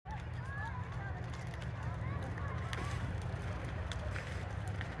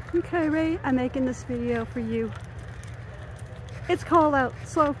Okay, Ray, I'm making this video for you. It's cold out,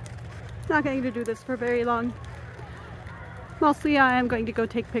 so not going to do this for very long. Mostly I am going to go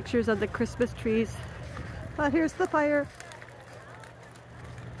take pictures of the Christmas trees. But here's the fire.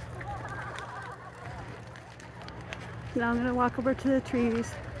 Now I'm going to walk over to the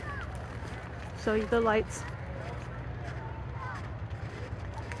trees, show you the lights.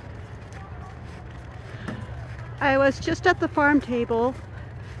 I was just at the farm table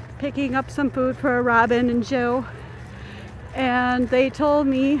picking up some food for Robin and Joe, and they told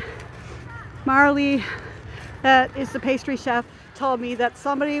me, Marley, that is the pastry chef, told me that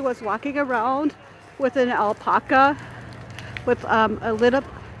somebody was walking around with an alpaca, with a lit up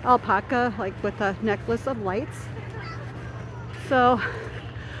alpaca, like with a necklace of lights. So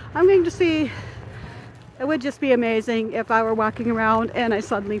I'm going to see. It would just be amazing if I were walking around and I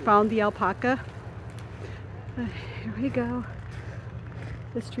suddenly found the alpaca. Here we go.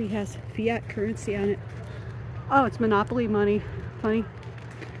 This tree has fiat currency on it. Oh, it's Monopoly money. Funny.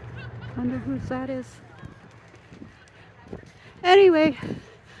 Wonder whose that is. Anyway,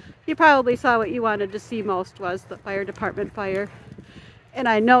 you probably saw what you wanted to see most was the fire department fire. And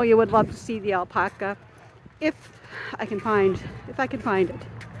I know you would love to see the alpaca if I can find it.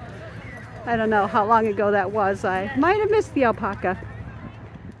 I don't know how long ago that was. I might have missed the alpaca.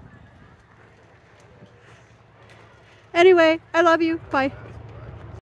 Anyway, I love you. Bye.